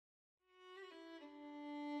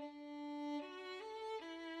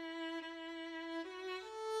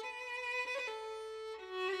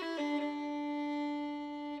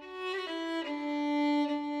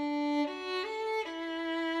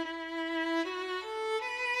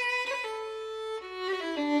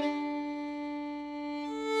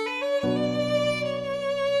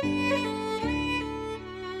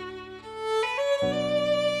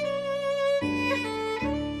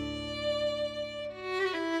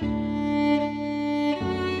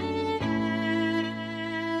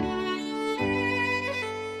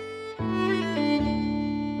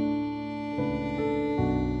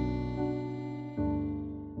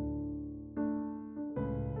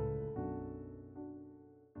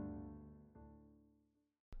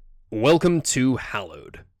Welcome to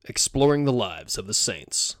Hallowed, Exploring the Lives of the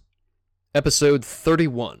Saints. Episode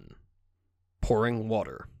 31, Pouring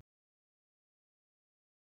Water.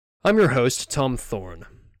 I'm your host, Tom Thorne,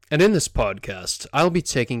 and in this podcast, I'll be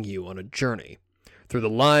taking you on a journey through the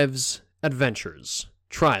lives, adventures,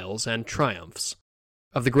 trials, and triumphs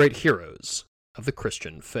of the great heroes of the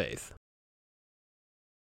Christian faith.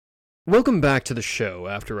 Welcome back to the show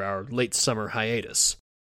after our late summer hiatus.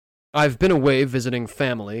 I've been away visiting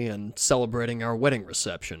family and celebrating our wedding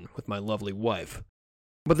reception with my lovely wife,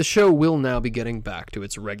 but the show will now be getting back to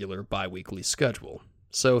its regular bi-weekly schedule,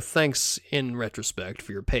 so thanks in retrospect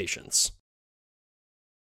for your patience.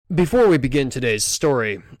 Before we begin today's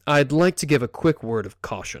story, I'd like to give a quick word of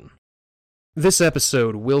caution. This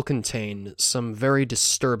episode will contain some very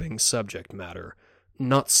disturbing subject matter,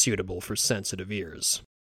 not suitable for sensitive ears.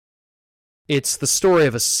 It's the story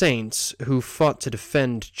of a saint who fought to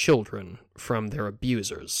defend children from their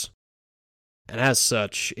abusers. And as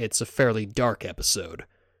such, it's a fairly dark episode,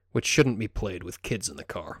 which shouldn't be played with kids in the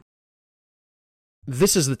car.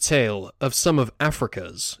 This is the tale of some of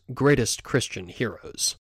Africa's greatest Christian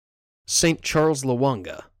heroes, Saint Charles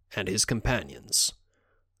Lwanga and his companions,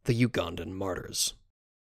 the Ugandan martyrs.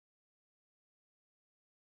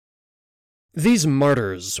 These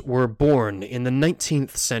martyrs were born in the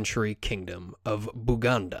 19th century kingdom of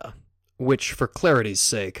Buganda, which, for clarity's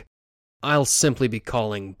sake, I'll simply be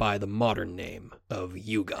calling by the modern name of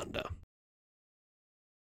Uganda.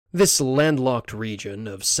 This landlocked region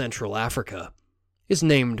of Central Africa is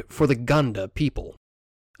named for the Ganda people,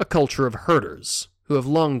 a culture of herders who have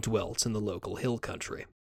long dwelt in the local hill country.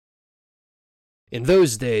 In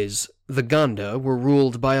those days, the Ganda were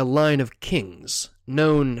ruled by a line of kings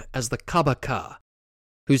known as the Kabaka,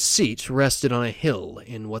 whose seat rested on a hill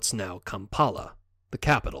in what's now Kampala, the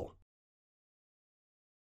capital.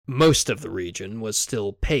 Most of the region was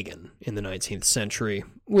still pagan in the 19th century,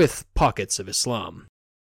 with pockets of Islam.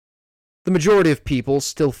 The majority of people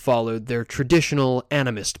still followed their traditional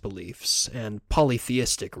animist beliefs and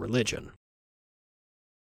polytheistic religion.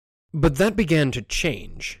 But that began to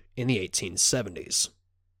change in the 1870s,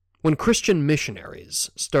 when Christian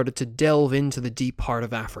missionaries started to delve into the deep heart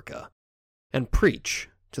of Africa and preach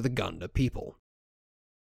to the Ganda people.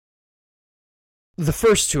 The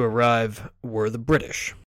first to arrive were the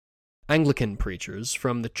British, Anglican preachers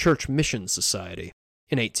from the Church Mission Society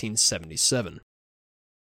in 1877.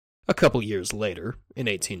 A couple years later, in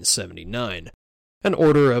 1879, an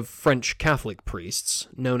order of French Catholic priests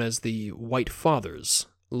known as the White Fathers,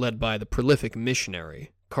 led by the prolific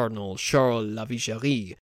missionary Cardinal Charles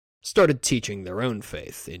Lavigerie, started teaching their own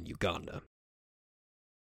faith in Uganda.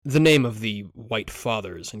 The name of the White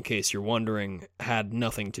Fathers, in case you're wondering, had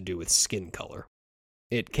nothing to do with skin color.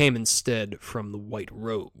 It came instead from the white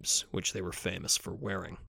robes, which they were famous for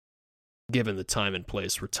wearing. Given the time and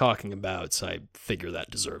place we're talking about, I figure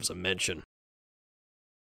that deserves a mention.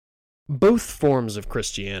 Both forms of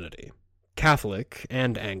Christianity, Catholic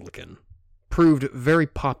and Anglican, proved very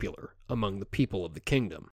popular among the people of the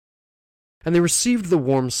kingdom, and they received the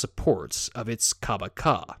warm support of its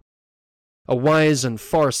Kabaka, a wise and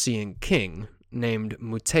far-seeing king named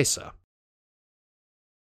Mutesa.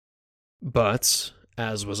 But,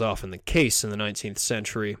 as was often the case in the 19th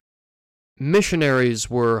century, missionaries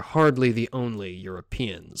were hardly the only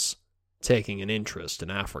Europeans taking an interest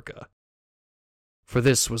in Africa, for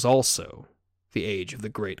this was also the age of the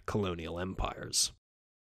great colonial empires.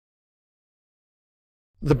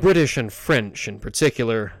 The British and French, in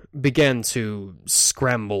particular, began to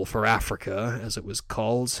scramble for Africa, as it was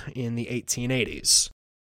called, in the 1880s,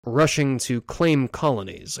 rushing to claim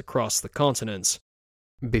colonies across the continent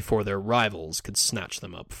before their rivals could snatch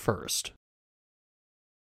them up first.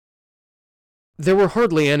 There were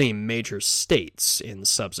hardly any major states in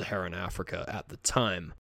sub-Saharan Africa at the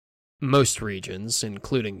time. Most regions,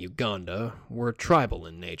 including Uganda, were tribal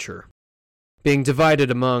in nature, being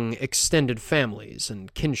divided among extended families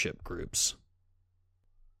and kinship groups.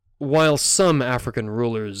 While some African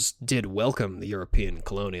rulers did welcome the European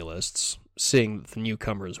colonialists, seeing that the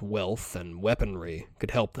newcomers' wealth and weaponry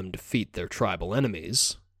could help them defeat their tribal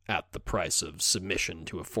enemies, at the price of submission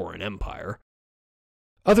to a foreign empire,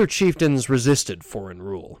 other chieftains resisted foreign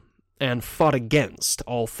rule, and fought against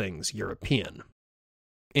all things European,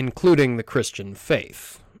 including the Christian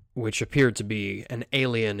faith, which appeared to be an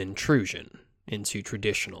alien intrusion into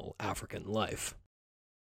traditional African life.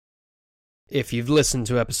 If you've listened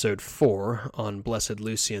to episode 4 on Blessed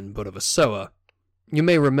Lucian Buddhavassoa, you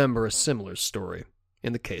may remember a similar story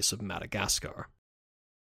in the case of Madagascar.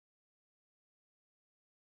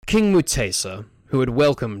 King Mutesa, who had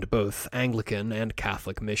welcomed both Anglican and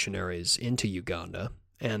Catholic missionaries into Uganda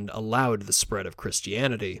and allowed the spread of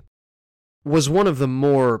Christianity, was one of the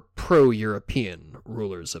more pro-European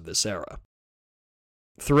rulers of this era.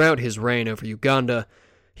 Throughout his reign over Uganda,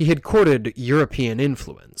 he had courted European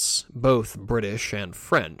influence, both British and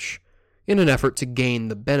French, in an effort to gain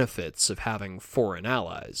the benefits of having foreign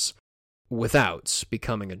allies, without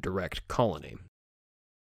becoming a direct colony.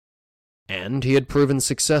 And he had proven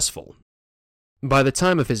successful. By the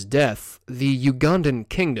time of his death, the Ugandan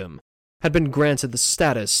kingdom had been granted the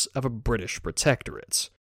status of a British protectorate,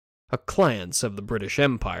 a client of the British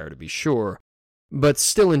Empire to be sure, but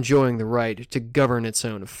still enjoying the right to govern its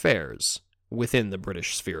own affairs within the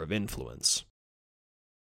British sphere of influence.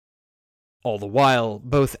 All the while,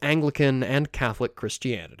 both Anglican and Catholic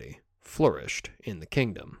Christianity flourished in the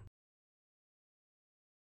kingdom.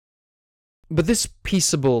 But this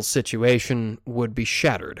peaceable situation would be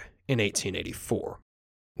shattered in 1884,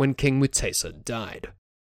 when King Mutesa died,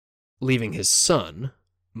 leaving his son,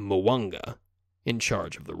 Mwanga, in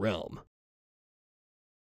charge of the realm.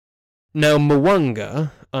 Now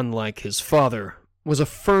Mwanga, unlike his father, was a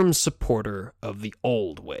firm supporter of the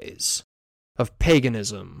old ways, of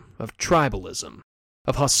paganism, of tribalism,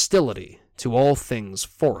 of hostility to all things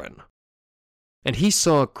foreign, and he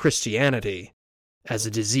saw Christianity as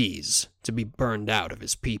a disease to be burned out of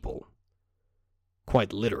his people.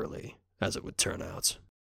 Quite literally, as it would turn out.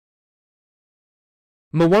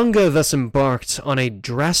 Mwanga thus embarked on a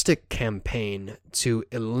drastic campaign to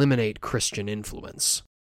eliminate Christian influence,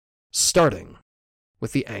 starting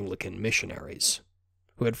with the Anglican missionaries,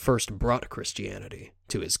 who had first brought Christianity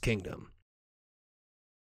to his kingdom.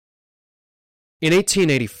 In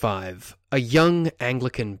 1885, a young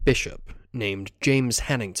Anglican bishop named James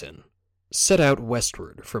Hannington set out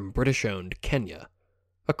westward from British-owned Kenya,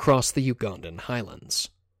 across the Ugandan highlands,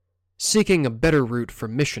 seeking a better route for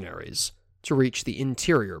missionaries to reach the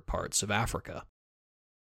interior parts of Africa.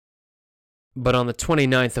 But on the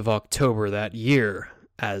 29th of October that year,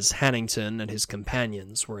 as Hannington and his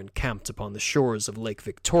companions were encamped upon the shores of Lake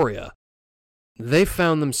Victoria, they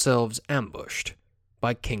found themselves ambushed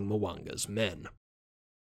by King Mwanga's men.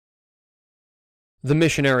 The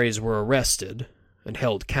missionaries were arrested and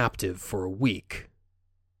held captive for a week,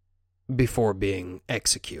 before being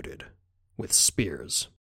executed with spears.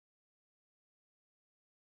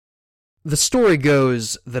 The story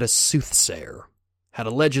goes that a soothsayer had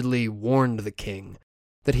allegedly warned the king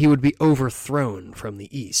that he would be overthrown from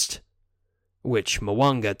the east, which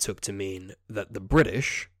Mwanga took to mean that the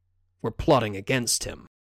British were plotting against him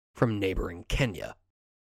from neighboring Kenya,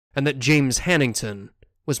 and that James Hannington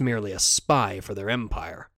was merely a spy for their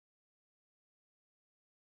empire.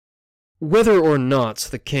 Whether or not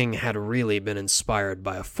the king had really been inspired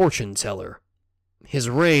by a fortune-teller,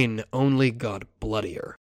 his reign only got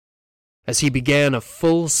bloodier, as he began a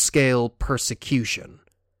full-scale persecution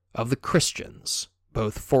of the Christians,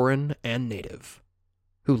 both foreign and native,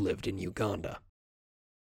 who lived in Uganda.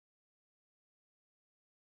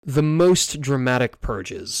 The most dramatic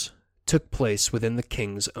purges took place within the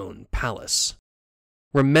king's own palace,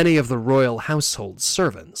 where many of the royal household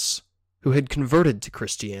servants, who had converted to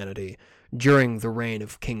Christianity during the reign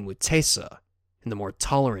of King Mutesa in the more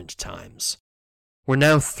tolerant times, were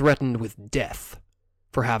now threatened with death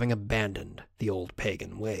for having abandoned the old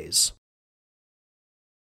pagan ways.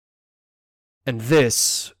 And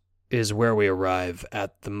this is where we arrive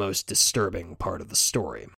at the most disturbing part of the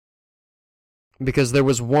story. Because there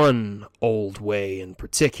was one old way in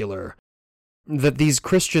particular that these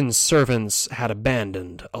Christian servants had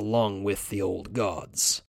abandoned along with the old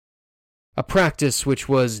gods. A practice which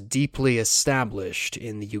was deeply established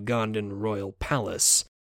in the Ugandan royal palace,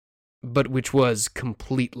 but which was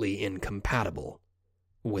completely incompatible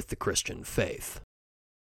with the Christian faith.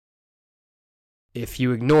 If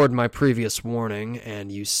you ignored my previous warning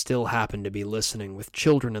and you still happen to be listening with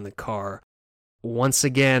children in the car, once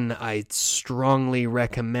again I strongly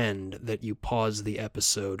recommend that you pause the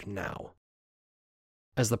episode now,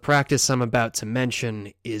 as the practice I'm about to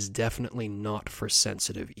mention is definitely not for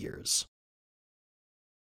sensitive ears.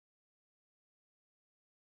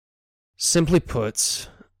 Simply put,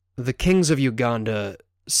 the kings of Uganda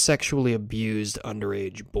sexually abused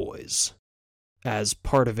underage boys as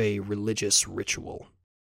part of a religious ritual.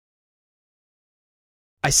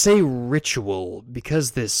 I say ritual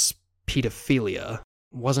because this pedophilia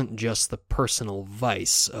wasn't just the personal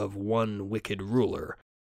vice of one wicked ruler,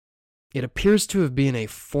 it appears to have been a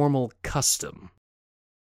formal custom,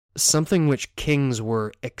 something which kings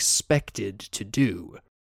were expected to do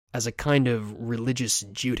as a kind of religious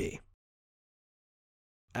duty.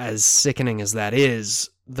 As sickening as that is,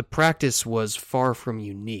 the practice was far from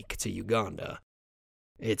unique to Uganda.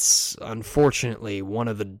 It's unfortunately one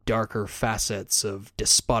of the darker facets of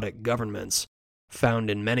despotic governments found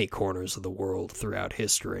in many corners of the world throughout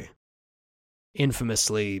history.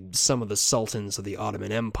 Infamously, some of the sultans of the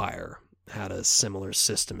Ottoman Empire had a similar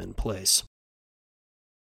system in place.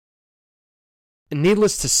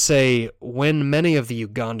 Needless to say, when many of the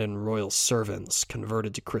Ugandan royal servants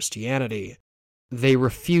converted to Christianity, they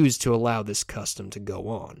refused to allow this custom to go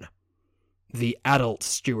on. The adult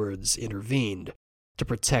stewards intervened to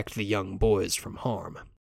protect the young boys from harm.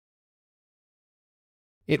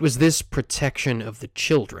 It was this protection of the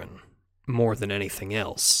children, more than anything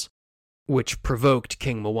else, which provoked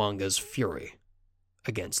King Mwanga's fury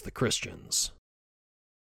against the Christians.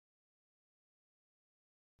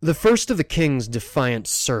 The first of the king's defiant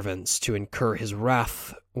servants to incur his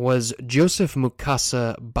wrath was Joseph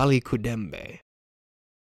Mukasa Balikudembe,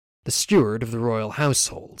 the steward of the royal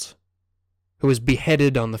household, who was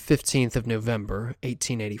beheaded on the 15th of November,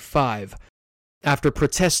 1885, after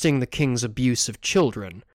protesting the king's abuse of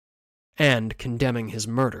children and condemning his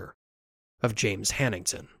murder of James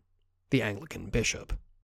Hannington, the Anglican bishop.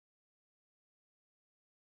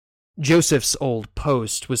 Joseph's old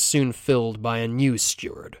post was soon filled by a new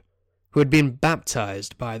steward, who had been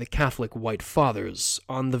baptized by the Catholic White Fathers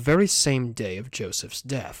on the very same day of Joseph's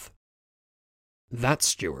death. That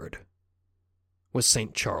steward was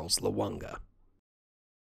St. Charles Lwanga.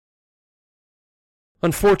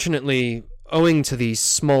 Unfortunately, owing to the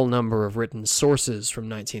small number of written sources from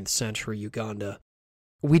 19th century Uganda,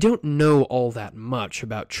 we don't know all that much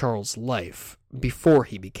about Charles' life before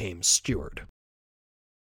he became steward.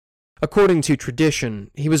 According to tradition,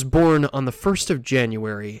 he was born on the 1st of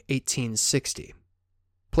January, 1860,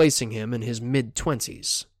 placing him in his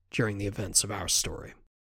mid-20s during the events of our story.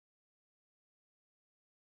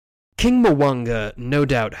 King Mwanga no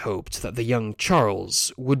doubt hoped that the young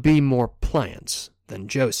Charles would be more pliant than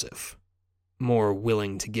Joseph, more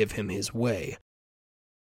willing to give him his way.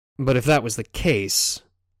 But if that was the case,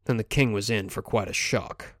 then the king was in for quite a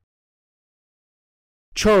shock.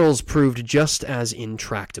 Charles proved just as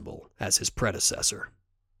intractable as his predecessor,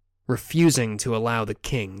 refusing to allow the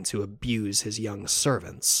king to abuse his young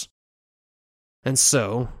servants. And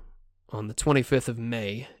so, on the 25th of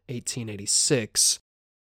May, 1886,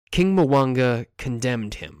 King Mwanga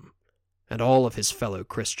condemned him and all of his fellow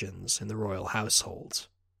Christians in the royal household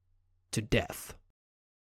to death.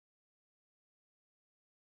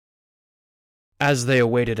 As they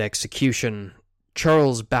awaited execution,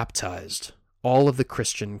 Charles baptized all of the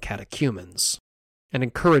Christian catechumens and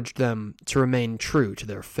encouraged them to remain true to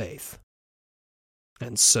their faith.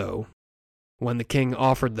 And so, when the king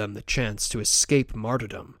offered them the chance to escape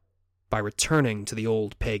martyrdom by returning to the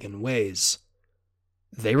old pagan ways,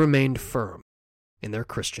 they remained firm in their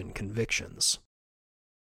Christian convictions.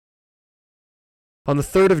 On the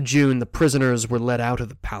 3rd of June, the prisoners were led out of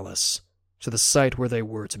the palace to the site where they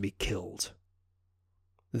were to be killed.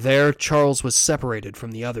 There, Charles was separated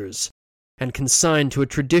from the others and consigned to a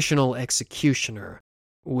traditional executioner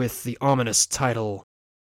with the ominous title,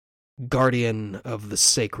 Guardian of the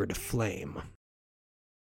Sacred Flame.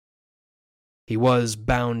 He was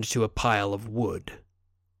bound to a pile of wood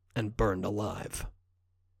and burned alive.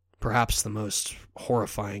 Perhaps the most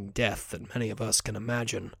horrifying death that many of us can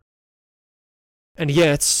imagine. And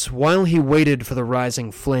yet, while he waited for the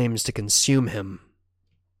rising flames to consume him,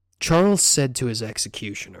 Charles said to his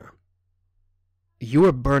executioner, "You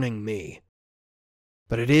are burning me,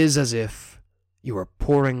 but it is as if you are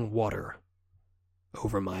pouring water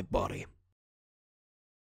over my body."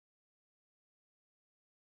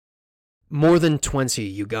 More than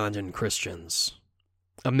 20 Ugandan Christians,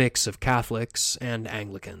 a mix of Catholics and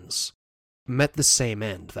Anglicans, met the same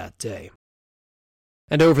end that day.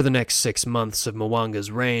 And over the next 6 months of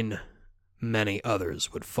Mwanga's reign, many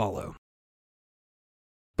others would follow.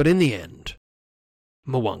 But in the end,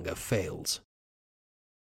 Mwanga failed.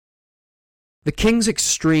 The king's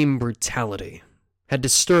extreme brutality had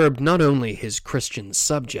disturbed not only his Christian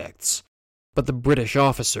subjects, but the British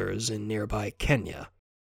officers in nearby Kenya,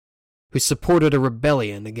 who supported a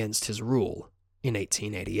rebellion against his rule in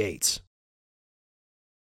 1888.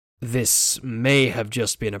 This may have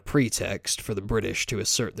just been a pretext for the British to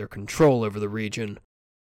assert their control over the region,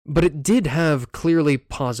 but it did have clearly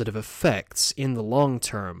positive effects in the long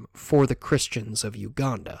term for the Christians of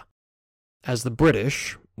Uganda, as the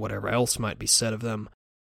British, whatever else might be said of them,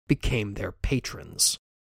 became their patrons,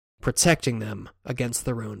 protecting them against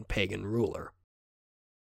their own pagan ruler.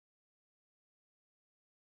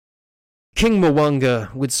 King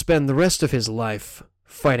Mwanga would spend the rest of his life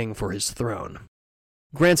fighting for his throne,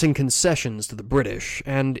 granting concessions to the British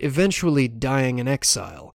and eventually dying in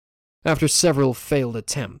exile after several failed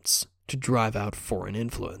attempts to drive out foreign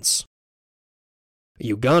influence.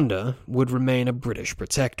 Uganda would remain a British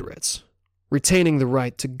protectorate, retaining the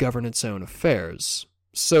right to govern its own affairs,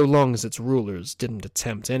 so long as its rulers didn't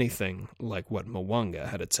attempt anything like what Mwanga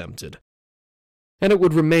had attempted. And it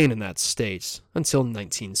would remain in that state until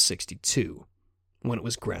 1962, when it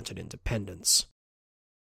was granted independence.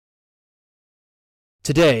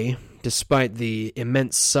 Today, despite the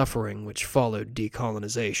immense suffering which followed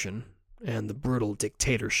decolonization and the brutal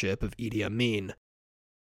dictatorship of Idi Amin,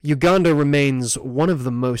 Uganda remains one of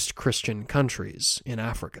the most Christian countries in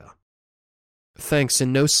Africa, thanks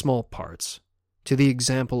in no small part to the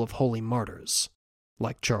example of holy martyrs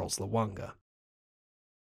like Charles Lwanga.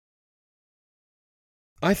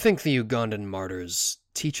 I think the Ugandan martyrs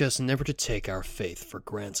teach us never to take our faith for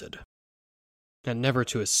granted, and never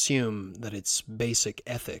to assume that its basic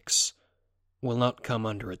ethics will not come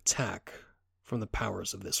under attack from the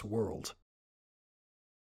powers of this world.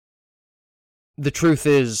 The truth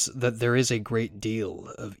is that there is a great deal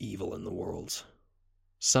of evil in the world,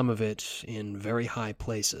 some of it in very high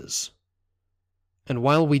places, and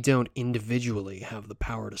while we don't individually have the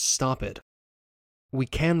power to stop it, we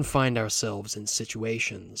can find ourselves in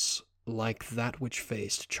situations like that which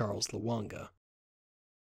faced Charles Lwanga,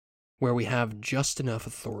 where we have just enough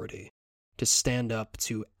authority to stand up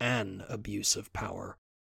to an abuse of power,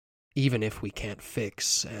 even if we can't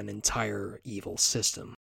fix an entire evil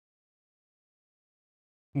system.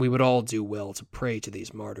 We would all do well to pray to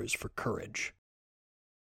these martyrs for courage,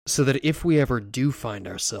 so that if we ever do find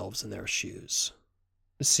ourselves in their shoes,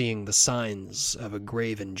 seeing the signs of a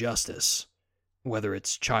grave injustice, whether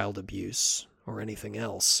it's child abuse or anything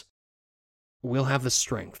else, we'll have the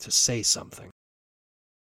strength to say something,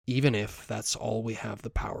 even if that's all we have the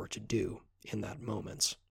power to do in that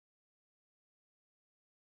moment.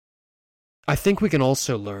 I think we can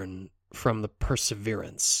also learn from the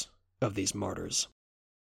perseverance of these martyrs.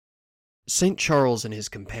 St. Charles and his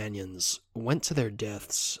companions went to their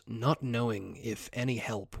deaths not knowing if any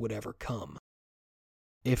help would ever come,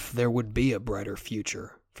 if there would be a brighter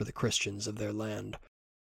future for the Christians of their land,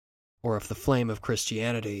 or if the flame of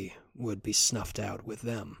Christianity would be snuffed out with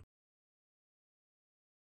them.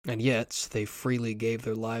 And yet they freely gave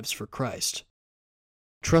their lives for Christ,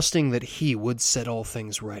 trusting that He would set all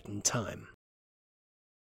things right in time.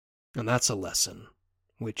 And that's a lesson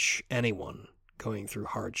which anyone going through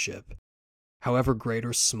hardship, however great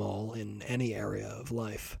or small in any area of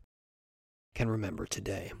life, can remember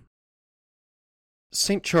today.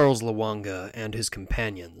 St. Charles Lwanga and his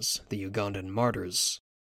companions, the Ugandan martyrs,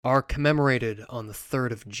 are commemorated on the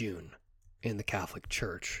 3rd of June in the Catholic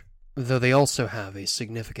Church, though they also have a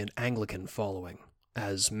significant Anglican following,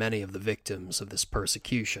 as many of the victims of this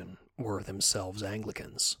persecution were themselves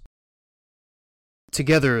Anglicans.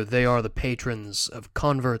 Together, they are the patrons of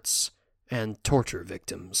converts and torture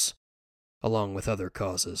victims, along with other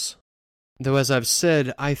causes. Though, as I've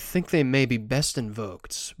said, I think they may be best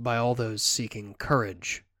invoked by all those seeking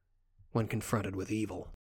courage when confronted with evil.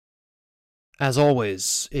 As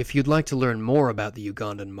always, if you'd like to learn more about the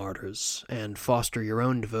Ugandan martyrs and foster your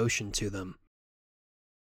own devotion to them,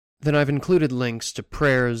 then I've included links to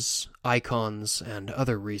prayers, icons, and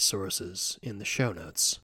other resources in the show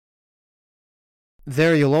notes.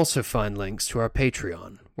 There you'll also find links to our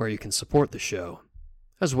Patreon, where you can support the show,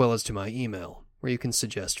 as well as to my email, where you can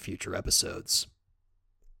suggest future episodes.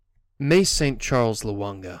 May St. Charles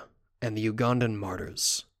Lwanga and the Ugandan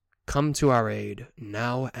martyrs come to our aid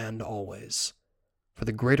now and always, for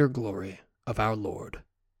the greater glory of our Lord,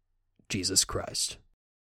 Jesus Christ.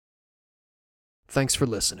 Thanks for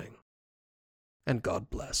listening, and God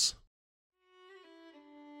bless.